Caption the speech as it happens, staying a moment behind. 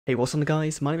Hey, what's on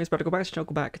guys? My name is Brad.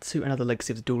 Welcome back to another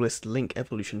Legacy of the Duelist Link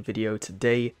Evolution video.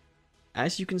 Today,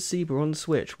 as you can see, we're on the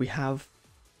Switch. We have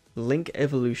Link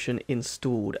Evolution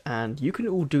installed, and you can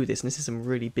all do this, and this is some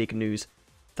really big news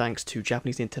thanks to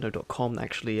JapaneseNintendo.com that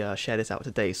actually share this out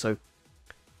today. So,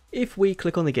 if we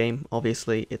click on the game,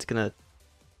 obviously, it's going to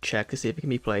check to see if it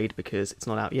can be played because it's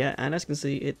not out yet, and as you can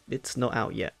see, it's not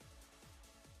out yet.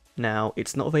 Now,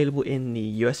 it's not available in the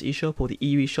US eShop or the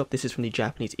EU eShop. This is from the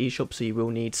Japanese eShop, so you will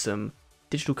need some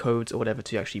digital codes or whatever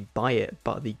to actually buy it.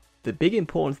 But the big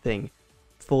important thing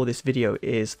for this video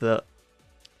is that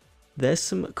there's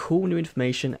some cool new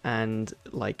information, and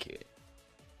like,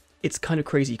 it's kind of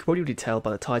crazy. You can probably already tell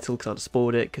by the title because I just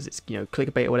spoiled it because it's,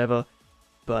 clickbait or whatever,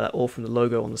 but all from the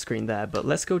logo on the screen there. But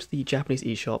let's go to the Japanese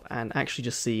eShop and actually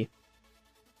just see.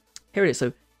 Here it is.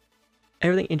 So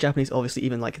everything in Japanese, obviously,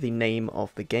 even like the name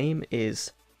of the game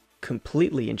is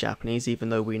completely in Japanese, even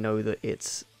though we know that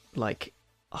it's like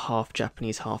half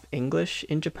Japanese, half English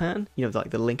in Japan. Like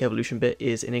the Link Evolution bit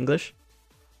is in English.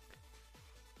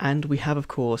 And we have, of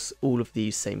course, all of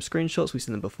these same screenshots. We've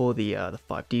seen them before, the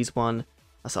 5Ds one.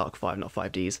 That's Arc 5, not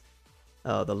 5Ds.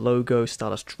 The logo,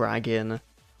 Stardust Dragon,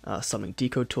 summoning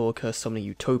Decode Talker, summoning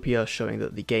Utopia, showing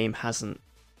that the game hasn't...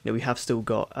 we have still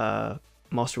got...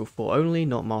 Master Rule 4 only,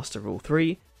 not Master Rule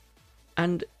 3,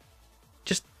 and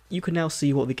just you can now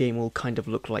see what the game will kind of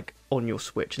look like on your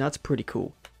Switch, and that's pretty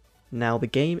cool. Now the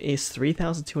game is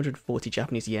 3,240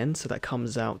 Japanese yen, so that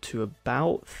comes out to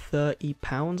about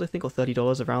 £30, I think, or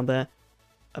 $30 around there.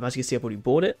 As you can see, I've already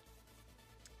bought it.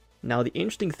 Now the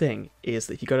interesting thing is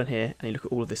that if you go down here and you look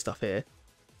at all of this stuff here,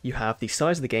 you have the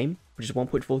size of the game, which is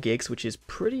 1.4 gigs, which is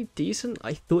pretty decent.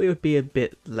 I thought it would be a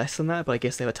bit less than that, but I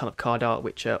guess they have a ton of card art,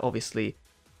 which obviously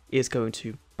is going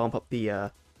to bump up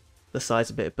the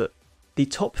size a bit. But the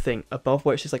top thing above,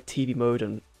 where it's just like TV mode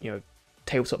and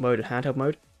tabletop mode and handheld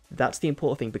mode, that's the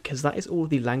important thing, because that is all of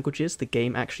the languages the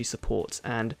game actually supports.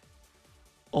 And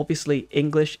obviously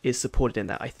English is supported in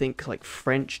that. I think like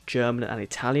French, German, and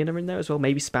Italian are in there as well.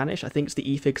 Maybe Spanish. I think it's the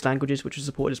eFigs languages which are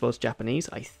supported as well as Japanese,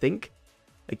 I think.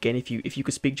 Again, if you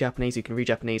could speak Japanese, you can read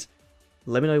Japanese.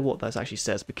 Let me know what that actually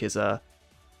says, because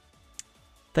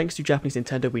thanks to Japanese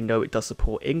Nintendo, we know it does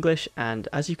support English. And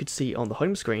as you can see on the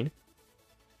home screen,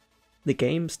 the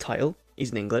game's title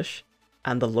is in English,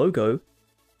 and the logo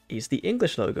is the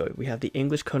English logo. We have the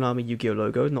English Konami Yu-Gi-Oh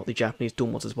logo, not the Japanese Duel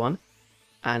Monsters one,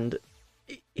 and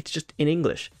it's just in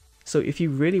English. So if you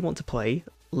really want to play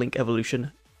Link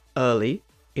Evolution early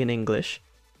in English,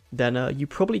 then you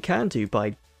probably can do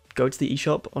by go to the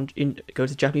eShop, go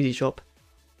to the Japanese eShop,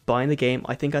 buying the game.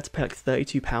 I think I had to pay like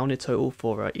 £32 in total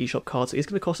for eShop cards, so it's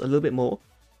going to cost a little bit more.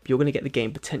 But you're going to get the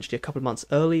game potentially a couple of months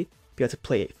early, be able to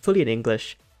play it fully in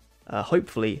English.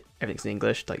 Hopefully everything's in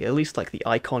English, like at least like the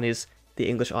icon is the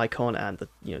English icon, and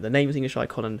the name is English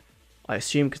icon, and I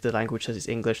assume because the language says it's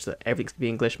English that everything's going to be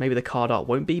English. Maybe the card art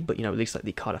won't be, but at least like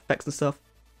the card effects and stuff,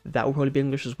 that will probably be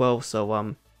English as well.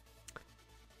 So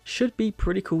should be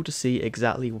pretty cool to see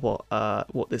exactly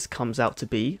what this comes out to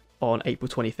be on April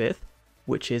 25th,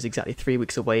 which is exactly 3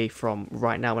 weeks away from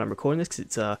right now when I'm recording this, because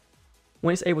it's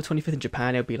when it's April 25th in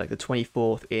Japan, it'll be like the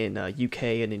 24th in UK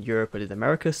and in Europe and in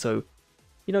America. So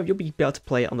you'll be able to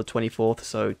play it on the 24th,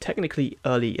 so technically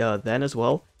earlier then as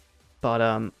well.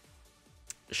 But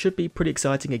should be pretty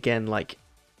exciting. Again, like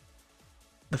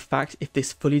the fact if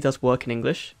this fully does work in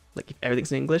English, like if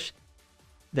everything's in English,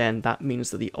 then that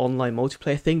means that the online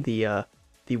multiplayer thing,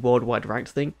 the worldwide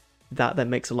ranked thing, that then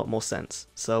makes a lot more sense.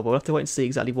 So we'll have to wait and see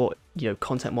exactly what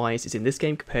content-wise is in this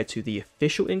game compared to the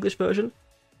official English version.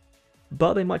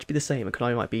 But they might be the same, and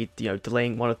Konami might be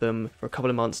delaying one of them for a couple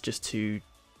of months just to,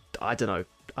 I don't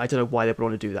know why they would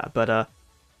want to do that. But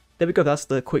there we go. That's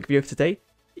the quick video for today.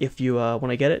 If you want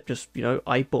to get it, just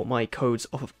I bought my codes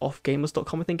off of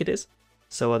offgamers.com, I think it is.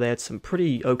 So they had some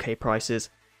pretty okay prices.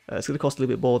 It's going to cost a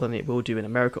little bit more than it will do in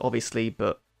America, obviously,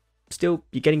 but still,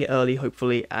 you're getting it early,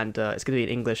 hopefully, and it's going to be in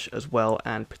English as well,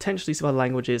 and potentially some other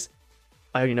languages.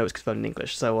 I only know it's confirmed in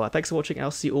English. So thanks for watching, and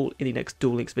I'll see you all in the next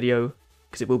Duel Links video,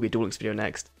 because it will be a Duel Links video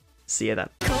next. See you then.